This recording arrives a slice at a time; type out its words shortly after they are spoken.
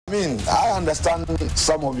I understand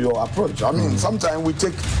some of your approach. I mean, sometimes we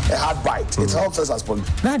take a hard bite. It helps us as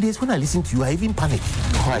politicians. Nowadays, when I listen to you, I even panic.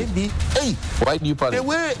 Why? Hey, Why do you panic?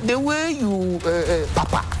 The way you,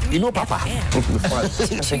 Papa, you know Papa.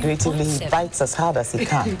 Figuratively, he bites as hard as he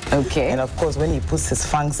can. Okay. And of course, when he puts his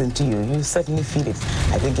fangs into you, you certainly feel it.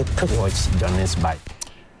 I think it pretty Watch Johnny's bite.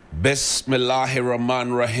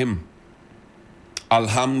 Bismillahirrahmanirrahim.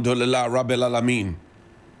 Alhamdulillah Rabbil Alameen.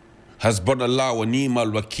 Hasbunallah wa ni'mal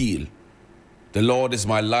wakil. The Lord is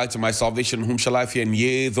my light and my salvation. Whom shall I fear? And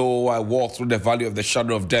yea, though I walk through the valley of the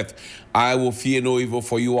shadow of death, I will fear no evil,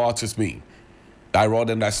 for you art with me. Thy rod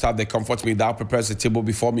and thy staff, they comfort me. Thou preparest a table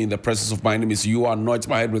before me in the presence of my enemies. You anoint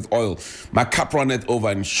my head with oil. My cup runneth over,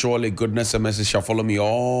 and surely goodness and mercy shall follow me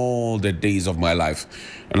all the days of my life.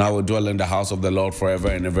 And I will dwell in the house of the Lord forever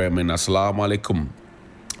and ever. Amen. Assalamu alaikum.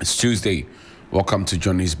 It's Tuesday. Welcome to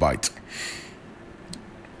Johnny's Bite.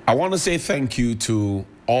 I want to say thank you to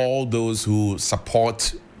all those who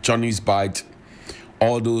support Johnny's Bite,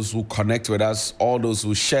 all those who connect with us, all those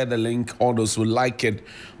who share the link, all those who like it,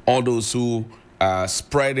 all those who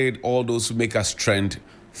spread it, all those who make us trend.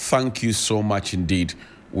 Thank you so much indeed.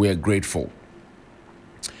 We are grateful.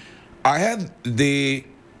 I heard the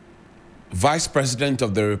Vice President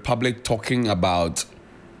of the Republic talking about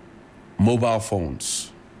mobile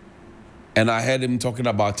phones. And I heard him talking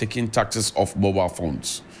about taking taxes off mobile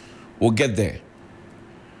phones. We'll get there.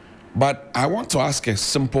 But I want to ask a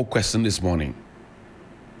simple question this morning.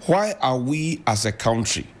 Why are we as a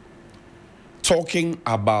country talking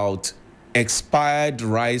about expired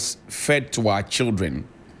rice fed to our children,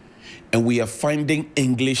 and we are finding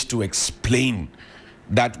English to explain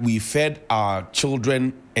that we fed our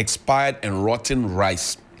children expired and rotten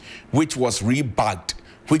rice, which was rebagged,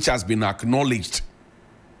 which has been acknowledged,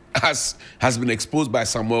 has been exposed by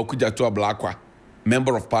Samuel Kujatua Blakwa,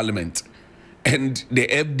 Member of Parliament. And the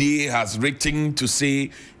FDA has written to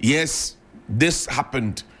say, yes, this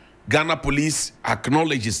happened. Ghana police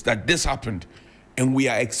acknowledges that this happened. And we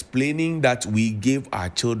are explaining that we gave our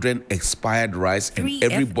children expired rice and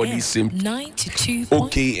everybody seemed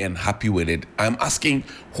okay and happy with it. I'm asking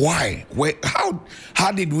why?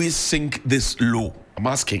 How did we sink this low? I'm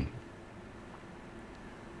asking.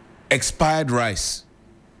 Expired rice.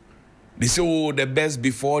 They say, oh, the best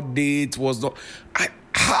before date was not.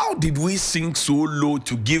 How did we sink so low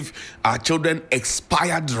to give our children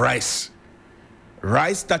expired rice?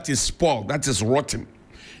 Rice that is spoiled, that is rotten.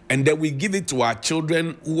 And then we give it to our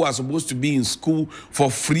children who are supposed to be in school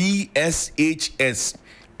for free SHS.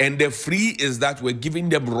 And the free is that we're giving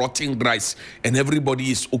them rotten rice and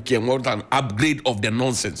everybody is okay and want an upgrade of the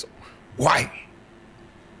nonsense. Why?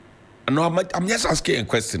 No, I'm just asking a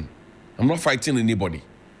question. I'm not fighting anybody.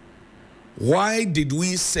 Why did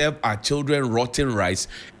we serve our children rotten rice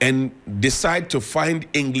and decide to find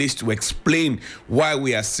English to explain why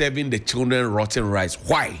we are serving the children rotten rice?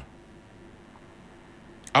 Why?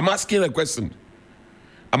 I'm asking a question.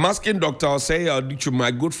 I'm asking Dr. Osei,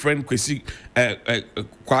 my good friend Kwesi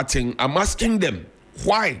Kwating. I'm asking them,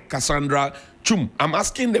 why, Cassandra Chum? I'm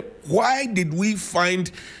asking them, why did we find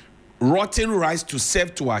rotten rice to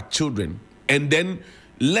serve to our children? And then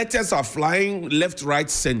letters are flying left, right,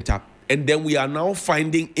 center. And then we are now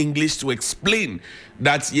finding English to explain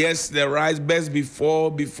that, yes, the rice best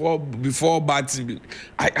before, but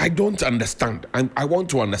I don't understand. I want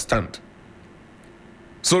to understand.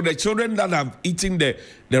 So the children that have eaten the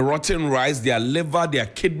rotten rice, their liver, their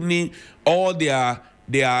kidney, all the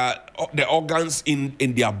organs in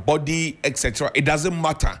their body, etc., it doesn't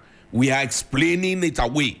matter. We are explaining it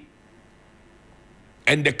away.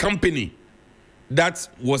 And the company that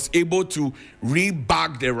was able to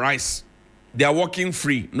rebag the rice, they are walking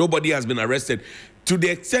free. Nobody has been arrested. To the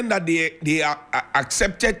extent that they are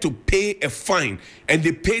accepted to pay a fine, and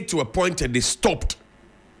they paid to a point and they stopped.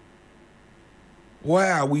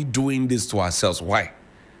 Why are we doing this to ourselves? Why?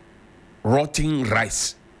 Rotting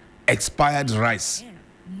rice, expired rice.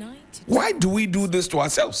 Why do we do this to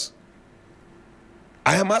ourselves?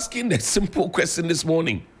 I am asking the simple question this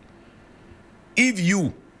morning. If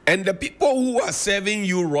you and the people who are serving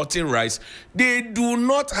you rotten rice, they do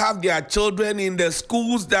not have their children in the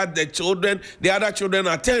schools that the other children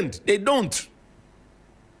attend. They don't.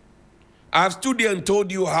 I've stood there and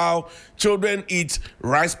told you how children eat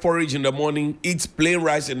rice porridge in the morning, eat plain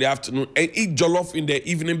rice in the afternoon, and eat jollof in the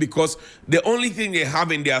evening because the only thing they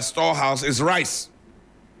have in their storehouse is rice.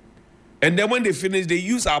 And then when they finish, they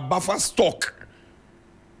use our buffer stock.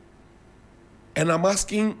 And I'm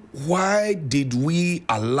asking, why did we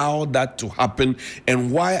allow that to happen? And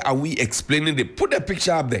why are we explaining it? Put the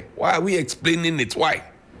picture up there. Why are we explaining it? Why?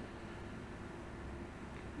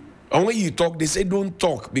 And when you talk, they say don't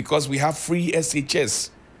talk because we have free SHS.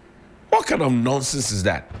 What kind of nonsense is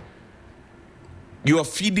that? You are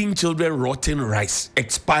feeding children rotten rice,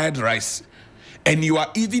 expired rice. And you are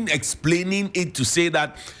even explaining it to say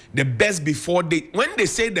that the best before date. When they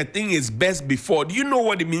say the thing is best before, do you know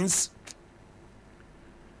what it means?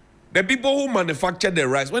 The people who manufacture the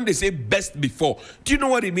rice, when they say best before, do you know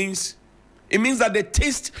what it means? It means that the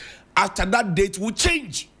taste after that date will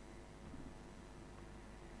change.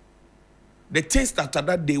 The taste after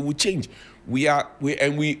that day will change. We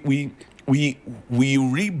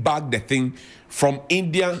rebag the thing from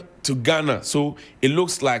India to Ghana. So it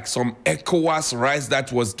looks like some ECOWAS rice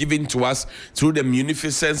that was given to us through the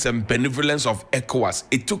munificence and benevolence of ECOWAS.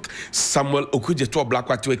 It took Samuel Okudzeto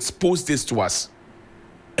Oblakwa to expose this to us.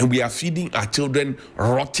 And we are feeding our children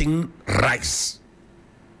rotting rice.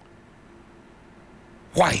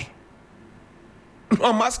 Why?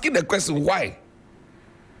 I'm asking the question, why?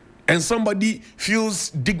 And somebody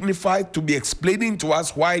feels dignified to be explaining to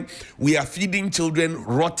us why we are feeding children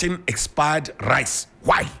rotten, expired rice.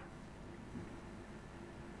 Why?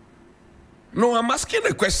 No, I'm asking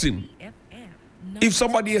a question. If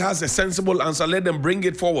somebody has a sensible answer, let them bring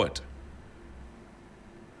it forward.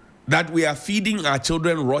 That we are feeding our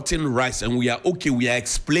children rotten rice and we are okay, we are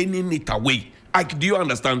explaining it away. Do you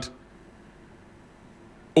understand?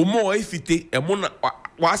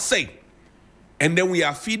 And then we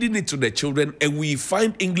are feeding it to the children and we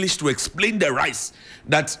find English to explain the rice.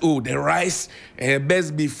 That, the rice,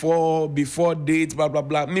 best before date, blah, blah,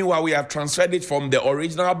 blah. Meanwhile, we have transferred it from the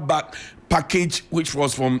original package, which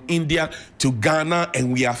was from India to Ghana,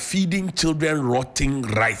 and we are feeding children rotting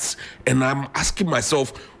rice. And I'm asking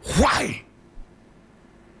myself, why?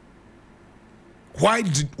 Why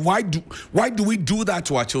do we do that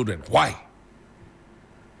to our children? Why?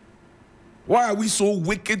 Why are we so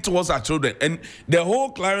wicked towards our children? And the whole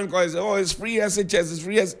clarion call is, it's free SHS, it's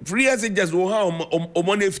free SHS.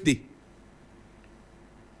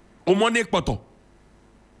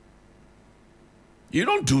 You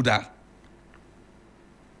don't do that.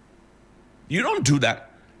 You don't do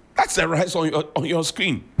that. That's the rice on your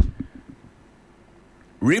screen.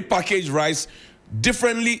 Repackaged rice,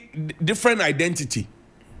 different identity.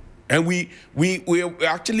 And we're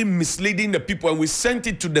actually misleading the people, and we sent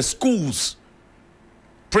it to the schools.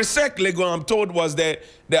 Presec Legon, I'm told, was the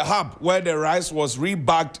hub where the rice was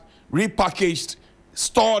rebagged, repackaged,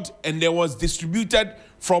 stored, and there was distributed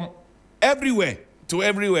from everywhere to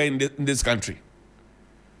everywhere in this country.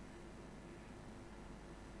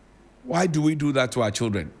 Why do we do that to our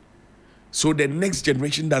children? So the next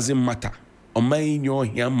generation doesn't matter. Mind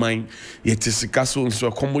your mind, yet is a castle so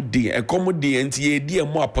accommodate and ye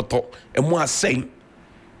more poto and more saying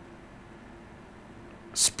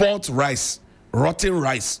sport rice, rotten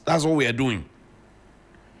rice. That's what we are doing.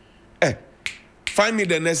 Find me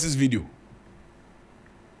the next video.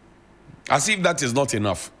 As if that is not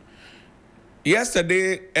enough.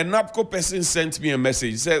 Yesterday, a NAPCO person sent me a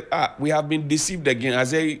message. He said, we have been deceived again. I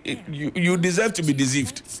say, you deserve to be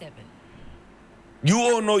deceived. You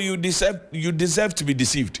all know you deserve to be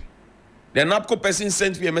deceived. The NAPCO person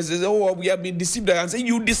sent me a message. We have been deceived. I say,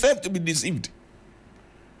 you deserve to be deceived.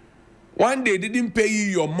 One day, they didn't pay you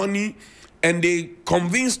your money, and they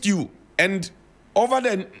convinced you. And over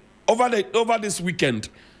this weekend,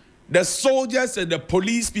 the soldiers and the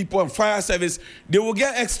police people and fire service, they will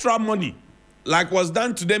get extra money, like was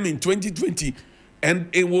done to them in 2020, and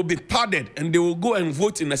it will be padded, and they will go and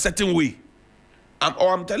vote in a certain way.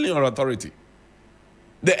 I'm telling your authority.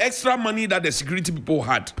 The extra money that the security people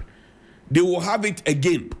had, they will have it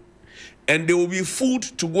again. And they will be fooled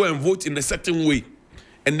to go and vote in a certain way.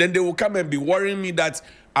 And then they will come and be worrying me that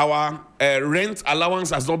our rent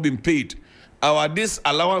allowance has not been paid. Our this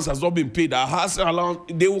allowance has not been paid. Our house allowance,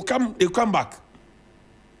 they'll come back.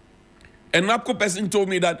 A NAPCO person told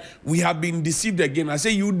me that we have been deceived again. I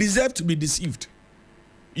say, you deserve to be deceived.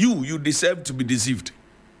 You deserve to be deceived.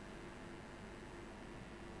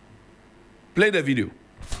 Play the video.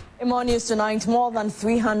 In more news tonight, more than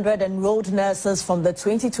 300 enrolled nurses from the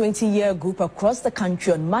 2020 year group across the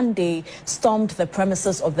country on Monday stormed the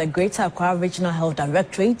premises of the Greater Accra Regional Health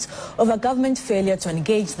Directorate over government failure to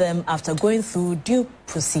engage them after going through due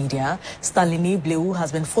procedure. Stanley Bleu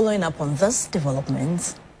has been following up on this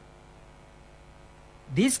development.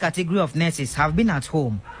 This category of nurses have been at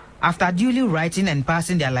home after duly writing and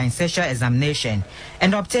passing their licensure examination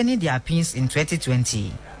and obtaining their pins in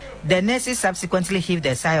 2020. The nurses subsequently heaved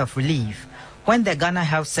a sigh of relief when the Ghana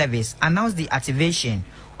Health Service announced the activation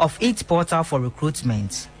of its portal for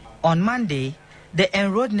recruitment. On Monday, The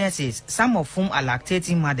enrolled nurses, some of whom are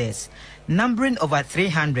lactating mothers, numbering over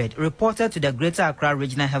 300, reported to the Greater Accra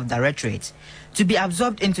Regional Health Directorate to be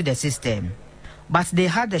absorbed into the system. But they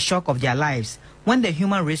had the shock of their lives when the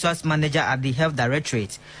human resource manager at the Health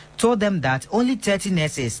Directorate told them that only 30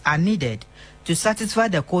 nurses are needed to satisfy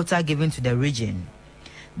the quota given to the region.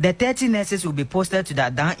 The 30 nurses will be posted to the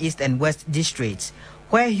Down East and West districts,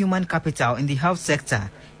 where human capital in the health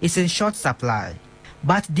sector is in short supply.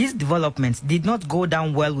 But these developments did not go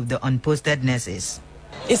down well with the unposted nurses.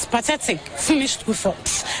 It's pathetic, finished with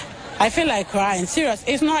us. I feel like crying. Serious,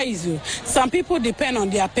 it's not easy. Some people depend on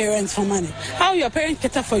their parents for money. How your parents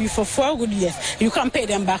cater for you for 4 good years, you can't pay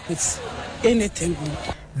them back with anything.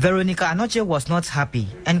 Veronica Anoche was not happy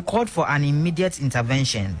and called for an immediate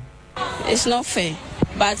intervention. It's not fair,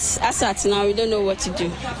 but as at now, we don't know what to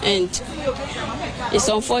do. And it's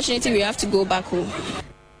unfortunate we have to go back home.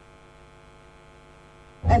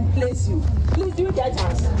 And place you. Please do get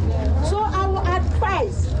us. So I will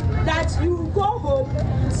advise that you go home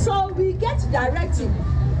so we get directive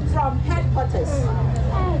from headquarters.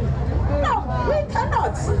 No, we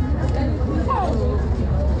cannot.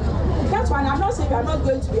 That one, I'm not saying we are not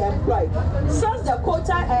going to be employed. Since the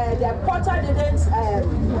quota, the portal didn't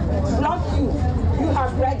block you, you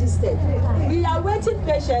have registered. We are waiting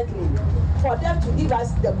patiently for them to give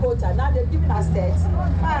us the quota. Now they've given us 30.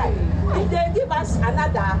 Fine. If they give us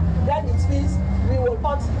another, then it means we will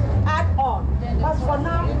not add on. But for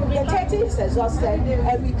now, the 30 is exhausted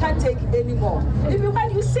and we can't take any more.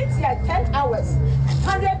 When you sit here 10 hours,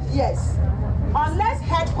 100 years, unless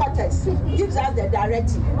headquarters gives us the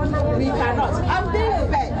directive, we cannot. I'm being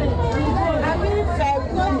fair. I'm being fair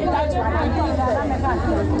with you. That's what I'm being fair.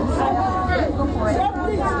 So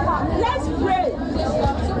please, let's pray.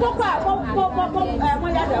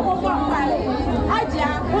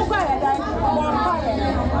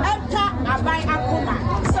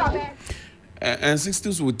 And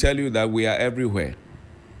sisters will tell you that we are everywhere.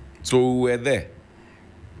 So we're there.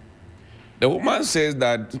 The woman says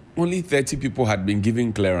that only 30 people had been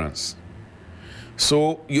given clearance.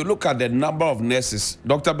 So you look at the number of nurses.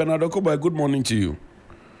 Dr. Bernardo Koboy, good morning to you.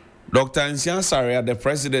 Dr. Nsian Saria, the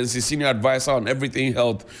presidency senior advisor on everything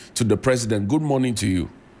health to the president, good morning to you.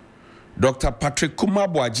 Dr. Patrick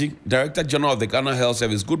Kumabwaji, Director General of the Ghana Health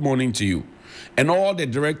Service, good morning to you. And all the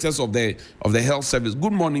directors of the health service,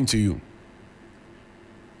 good morning to you.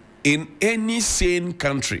 In any sane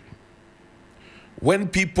country, when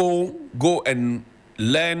people go and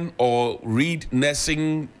learn or read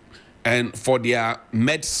nursing and for their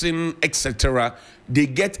medicine, etc., they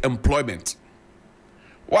get employment.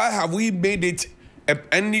 Why have we made it?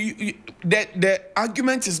 And the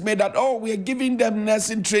argument is made that, oh, we are giving them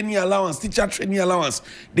nursing training allowance, teacher training allowance.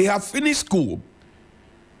 They have finished school.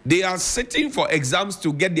 They are sitting for exams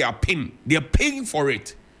to get their PIN. They are paying for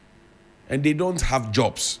it. And they don't have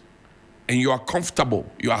jobs. And you are comfortable.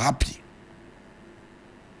 You are happy.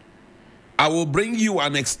 I will bring you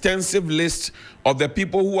an extensive list of the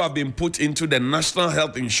people who have been put into the National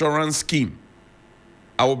Health Insurance Scheme.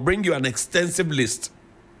 I will bring you an extensive list.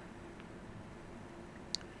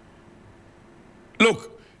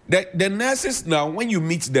 Look, the nurses now, when you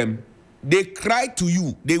meet them, they cry to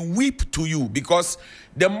you, they weep to you because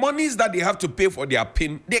the monies that they have to pay for their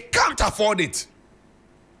PIN, they can't afford it.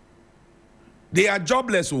 They are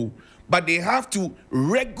jobless, but they have to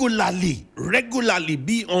regularly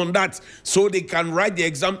be on that so they can write the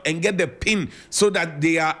exam and get the PIN so that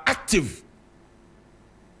they are active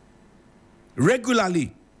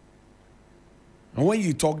regularly. And when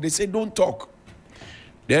you talk, they say, don't talk.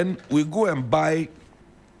 Then we go and buy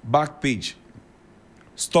back page.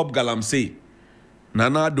 Stop Galamsey,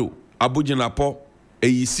 Nanado, Abujinapo,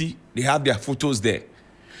 AEC, they have their photos there.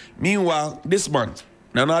 Meanwhile, this month,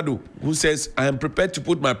 Nanado, who says, I am prepared to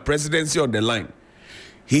put my presidency on the line.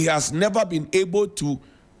 He has never been able to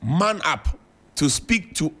man up to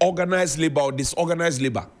speak to organized labor or disorganized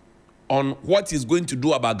labor on what he's going to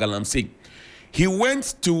do about Galamsey. He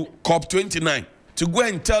went to COP29 to go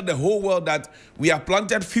and tell the whole world that we have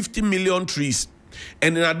planted 50 million trees.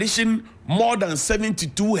 And in addition, more than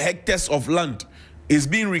 72 hectares of land is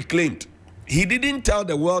being reclaimed. He didn't tell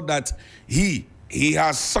the world that he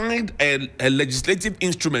has signed a legislative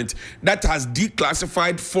instrument that has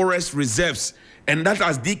declassified forest reserves and that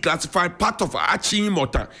has declassified part of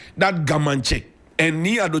Achimota, that Gamanche. And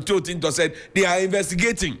Nia Dotto Tinto said they are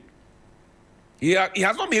investigating. He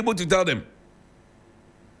has not been able to tell them.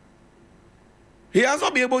 He has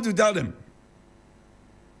not been able to tell them.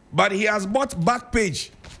 But he has bought back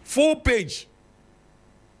page, full page.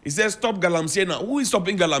 He says, stop Galamsey now. Who is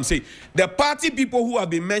stopping Galamsey? The party people who have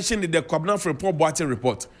been mentioned in the Kwabnaf report, Boatin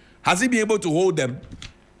report. Has he been able to hold them?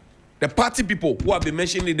 The party people who have been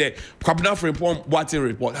mentioned in the Kwabena Frimpong Boateng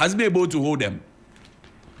report, has he been able to hold them?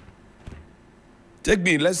 Take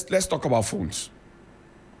me, let's talk about phones.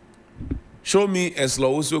 Show me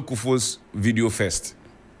Eslaoso Kufuor's video first.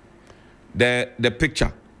 The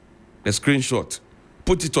picture, the screenshot.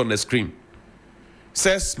 Put it on the screen.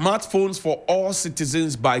 Says smartphones for all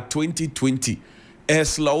citizens by 2020.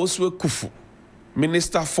 Eslaoso Kufuor,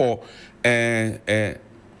 Minister for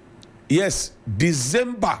yes,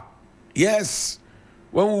 December. Yes.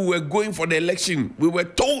 When we were going for the election, we were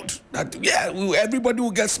told that everybody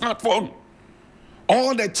will get smartphone.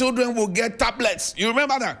 All the children will get tablets. You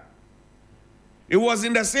remember that? It was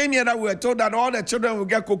in the same year that we were told that all the children will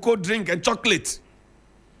get cocoa drink and chocolate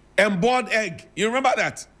and boiled egg. You remember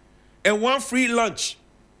that? And one free lunch.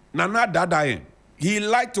 Nana Dadayen. He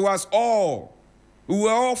lied to us all. We were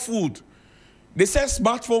all fooled. They said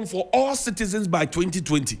smartphone for all citizens by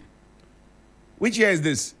 2020. Which year is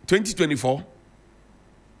this? 2024?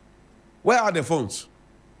 Where are the phones?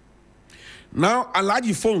 Now,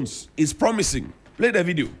 Alaji Phones is promising. Play the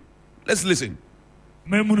video. Let's listen.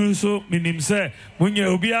 Memunuso minimse munye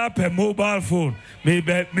obia pe mobile phone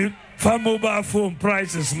maybe for mobile phone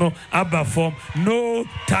prices no abba form no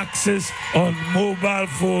taxes on mobile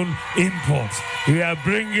phone imports. We are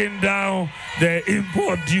bringing down the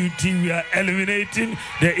import duty. We are eliminating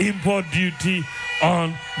the import duty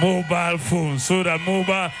on mobile phones so that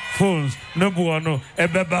mobile phones no buono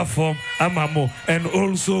ebeba form amamo, and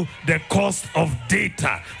also the cost of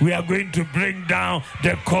data. We are going to bring down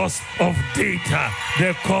the cost of data,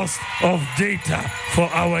 for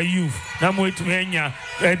our youth. Namo itmenya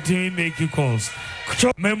enti make you calls.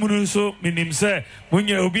 Memunuso minimse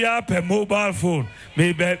munye obia pe mobile phone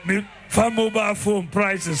maybe for mobile phone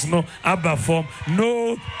prices no abba form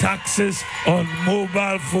no taxes on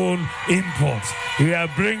mobile phone imports. We are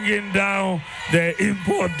bringing down the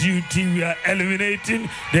import duty. We are eliminating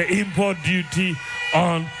the import duty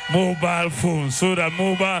on mobile phones so that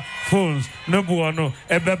mobile phones no buono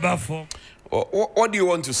ebeba form. What do you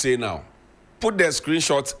want to say now? Put the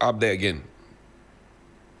screenshots up there again.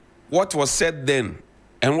 What was said then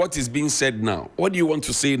and what is being said now? What do you want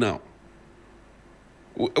to say now?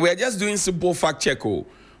 We are just doing simple fact check.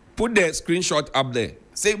 Put the screenshot up there.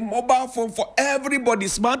 Say mobile phone for everybody,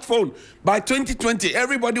 smartphone. By 2020,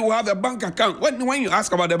 everybody will have a bank account. When you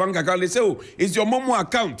ask about the bank account, they say, oh, it's your Momo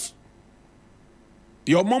account.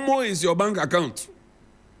 Your Momo is your bank account.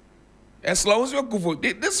 Eslaoso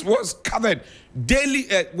Kufuor, this was covered daily,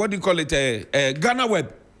 Ghana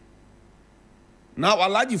Web. Now,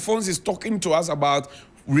 Alaji Phones is talking to us about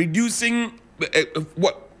reducing,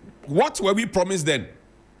 what were we promised then?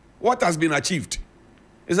 What has been achieved?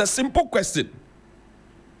 It's a simple question.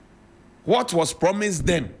 What was promised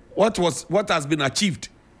then? What has been achieved?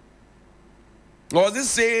 It was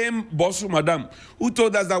this same Bosu Madam who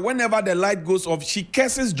told us that whenever the light goes off, she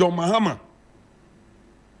curses John Mahama.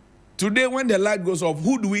 Today, when the light goes off,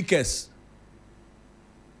 who do we curse?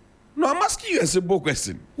 No, I'm asking you a simple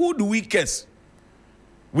question. Who do we curse?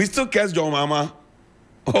 We still curse John Mahama?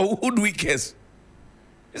 Or who do we curse?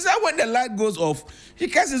 Is that when the light goes off, he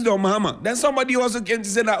curses John Mahama. Then somebody also came to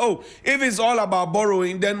say that, oh, if it's all about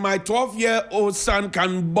borrowing, then my 12-year-old son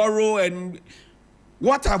can borrow. And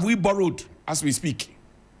what have we borrowed as we speak?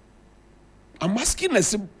 I'm asking a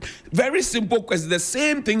very simple question. The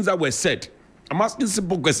same things that were said. I'm asking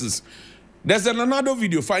simple questions. There's another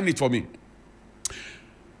video. Find it for me.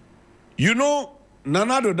 You know,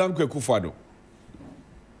 Nanado Dankwe Akufo-Addo.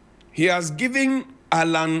 He has given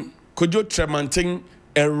Alan Kojo Tremantin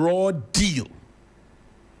a raw deal.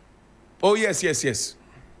 Oh, yes.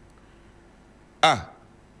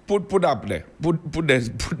 Put up there. Put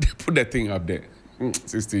the thing up there.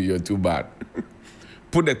 Sister, you're too bad.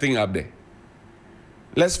 Put the thing up there.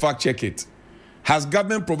 Let's fact check it. Has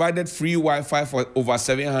government provided free Wi-Fi for over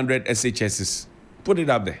 700 SHSs? Put it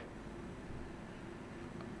up there.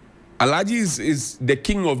 Alaji is the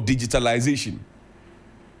king of digitalization.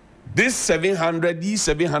 These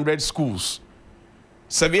 700 schools,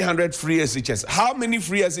 700 free SHS. How many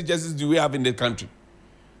free SHSs do we have in the country?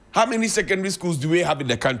 How many secondary schools do we have in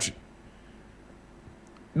the country?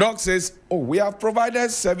 Doc says, oh, we have provided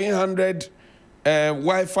 700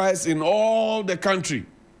 Wi-Fis in all the country.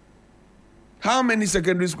 How many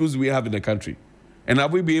secondary schools do we have in the country? And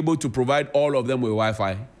have we been able to provide all of them with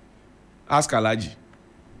Wi-Fi? Ask Alaji.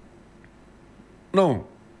 No.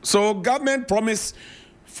 So government promised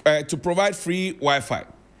to provide free Wi-Fi.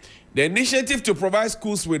 The initiative to provide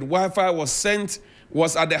schools with Wi-Fi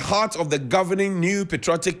was at the heart of the governing New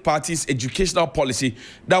Patriotic Party's educational policy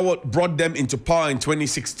that brought them into power in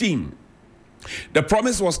 2016. The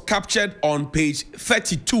promise was captured on page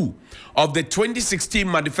 32 of the 2016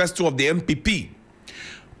 manifesto of the MPP.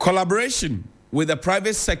 Collaboration with the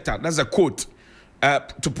private sector, that's a quote,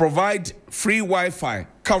 to provide free Wi-Fi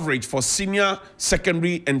coverage for senior,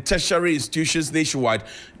 secondary, and tertiary institutions nationwide,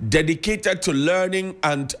 dedicated to learning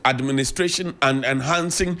and administration and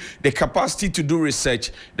enhancing the capacity to do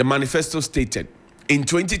research, the manifesto stated. In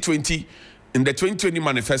the 2020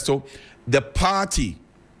 manifesto, the party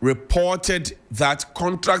reported that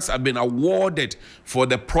contracts have been awarded for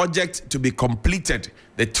the project to be completed.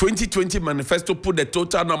 The 2020 manifesto put the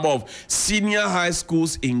total number of senior high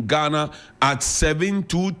schools in Ghana at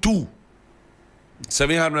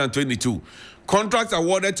 722. Contracts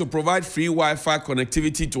awarded to provide free Wi-Fi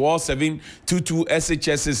connectivity to all 722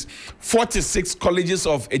 SHSs, 46 colleges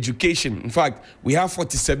of education. In fact, we have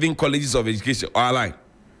 47 colleges of education,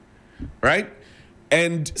 right?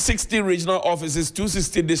 And 60 regional offices,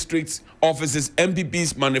 260 district offices.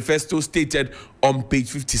 MPP's manifesto stated on page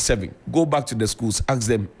 57. Go back to the schools, ask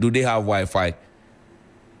them, do they have Wi-Fi?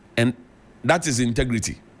 And that is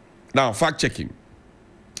integrity. Now, fact-checking.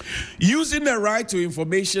 Using the right to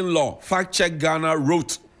information law, Fact Check Ghana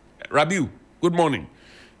wrote, Rabiu, good morning,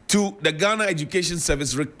 to the Ghana Education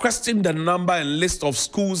Service requesting the number and list of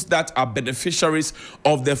schools that are beneficiaries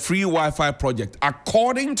of the free Wi-Fi project.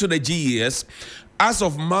 According to the GES, as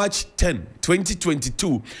of March 10,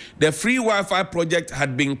 2022, the free Wi-Fi project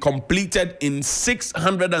had been completed in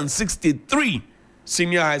 663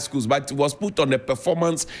 senior high schools, but it was put on the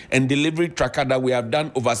performance and delivery tracker that we have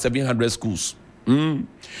done over 700 schools.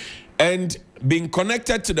 And being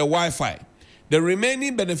connected to the Wi-Fi. The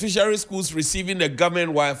remaining beneficiary schools receiving the government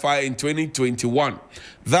Wi-Fi in 2021.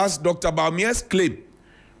 Thus, Dr. Baumia's claim,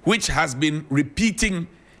 which has been repeating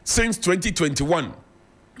since 2021,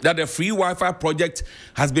 that the free Wi-Fi project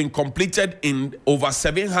has been completed in over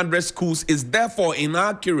 700 schools is therefore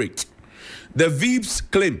inaccurate. The VIP's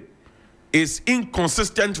claim is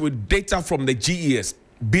inconsistent with data from the GES.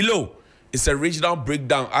 Below is a regional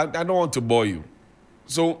breakdown. I don't want to bore you.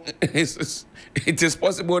 So it is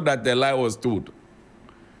possible that the lie was told.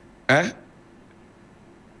 Now,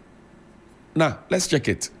 let's check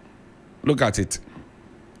it. Look at it.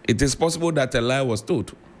 It is possible that a lie was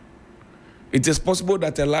told. It is possible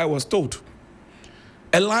that a lie was told.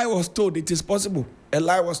 A lie was told. It is possible. A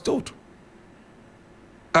lie was told.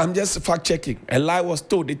 I'm just fact-checking. A lie was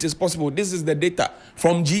told. It is possible. This is the data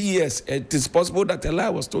from GES. It is possible that a lie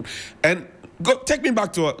was told. And go take me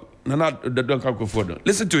back to Nana Duncan Akufo-Addo.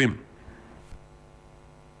 Listen to him.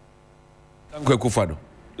 Duncan Akufo-Addo.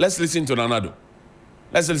 Let's listen to Nanado.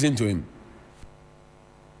 Let's listen to him.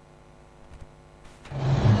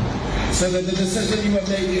 So that the decision you are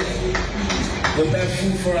making will bear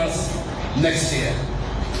fruit for us next year.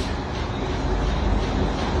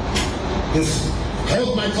 I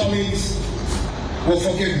hope my colleagues will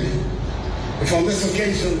forgive me if on this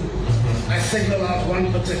occasion I signal out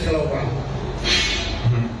one particular one.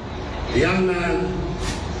 The young man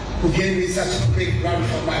who gave me such a big run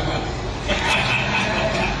for my money.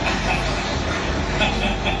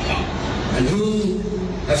 And who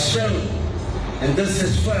has shown, and this is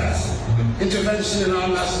his first intervention in our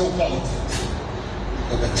national politics,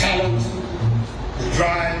 that the talent, the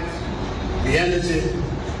drive, the energy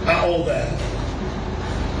are all there.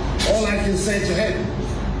 All I can say to him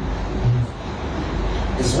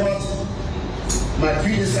is what my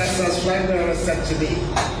predecessor's flag bearer said to me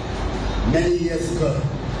many years ago,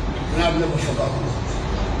 and I've never forgotten it.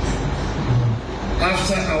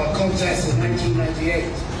 After our contest in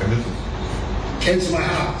 1998, came to my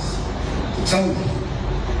house to tell me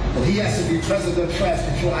that he has to be president first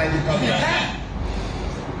before I become president.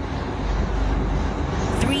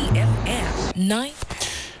 3FM 9.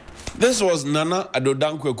 This was Nana Addo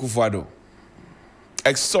Akufo-Addo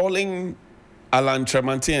extolling Alan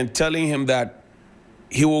Tremantin and telling him that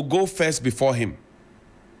he will go first before him.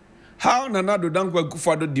 How Nana Addo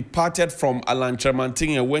Akufo-Addo departed from Alan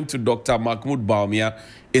Tremantin and went to Dr. Mahmoud Bawumia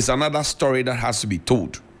is another story that has to be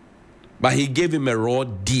told. But he gave him a raw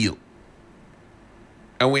deal.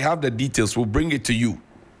 And we have the details. We'll bring it to you.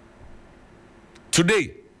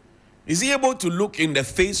 Today, is he able to look in the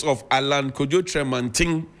face of Alan Kojo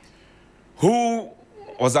Tremantin, who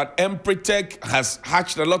was at Empretech, has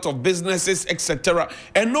hatched a lot of businesses, etc.,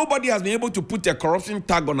 and nobody has been able to put a corruption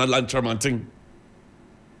tag on Alan Tremantin?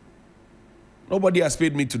 Nobody has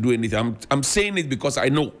paid me to do anything. I'm saying it because I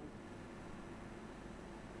know.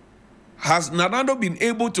 Has Nanado been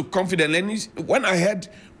able to confidently? When I heard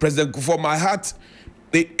President Kufuor, my heart,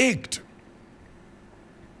 it ached.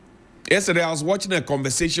 Yesterday, I was watching a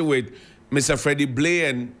conversation with Mr. Freddie Blay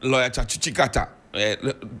and lawyer Chachuchikata,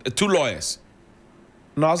 two lawyers,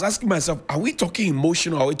 Now I was asking myself, are we talking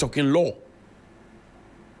emotion or are we talking law?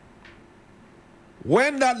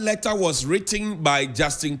 When that letter was written by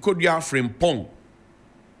Justin Kodua Frimpong,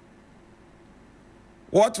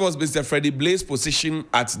 what was Mr. Freddie Blaze's position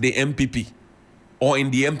at the MPP or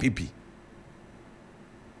in the MPP?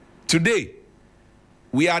 Today,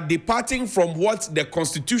 we are departing from what the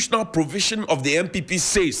constitutional provision of the MPP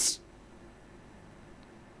says.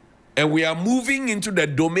 And we are moving into the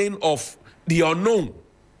domain of the unknown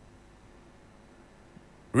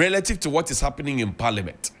relative to what is happening in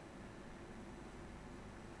Parliament.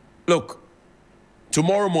 Look,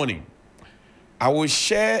 tomorrow morning, I will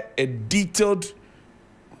share a detailed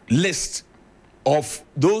list of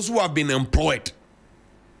those who have been employed.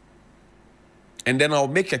 And then I'll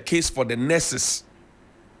make a case for the nurses.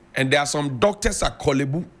 And there are some doctors at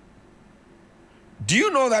Kolebu. Do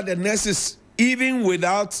you know that the nurses, even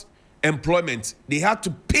without employment, they have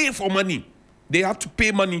to pay for money? They have to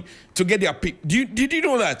pay money to get their pay. Did you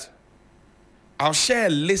know that? I'll share a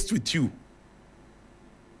list with you.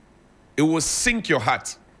 It will sink your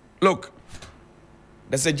heart. Look,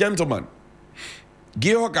 there's a gentleman.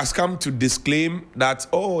 Georg has come to disclaim that,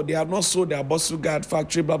 oh, they have not sold their Bosugard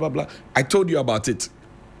factory, blah, blah, blah. I told you about it,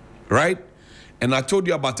 right? And I told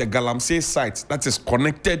you about a Galamsey site that is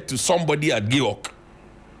connected to somebody at Georg.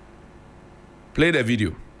 Play the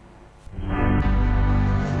video.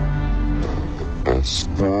 As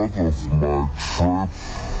part of my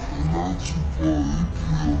trip,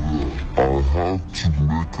 I had to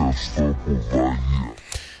make a stop over here.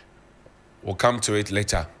 We'll come to it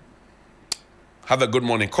later. Have a good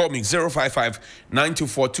morning. Call me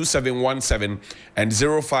 055-924-2717 and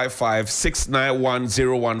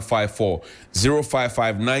 055-691-0154.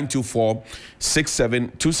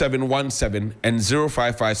 055-924-2717 and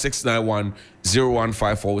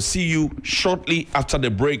 055-691-0154. We'll see you shortly after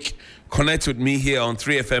the break. Connect with me here on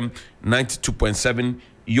 3FM 92.7,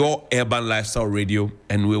 your urban lifestyle radio,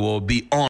 and we will be on.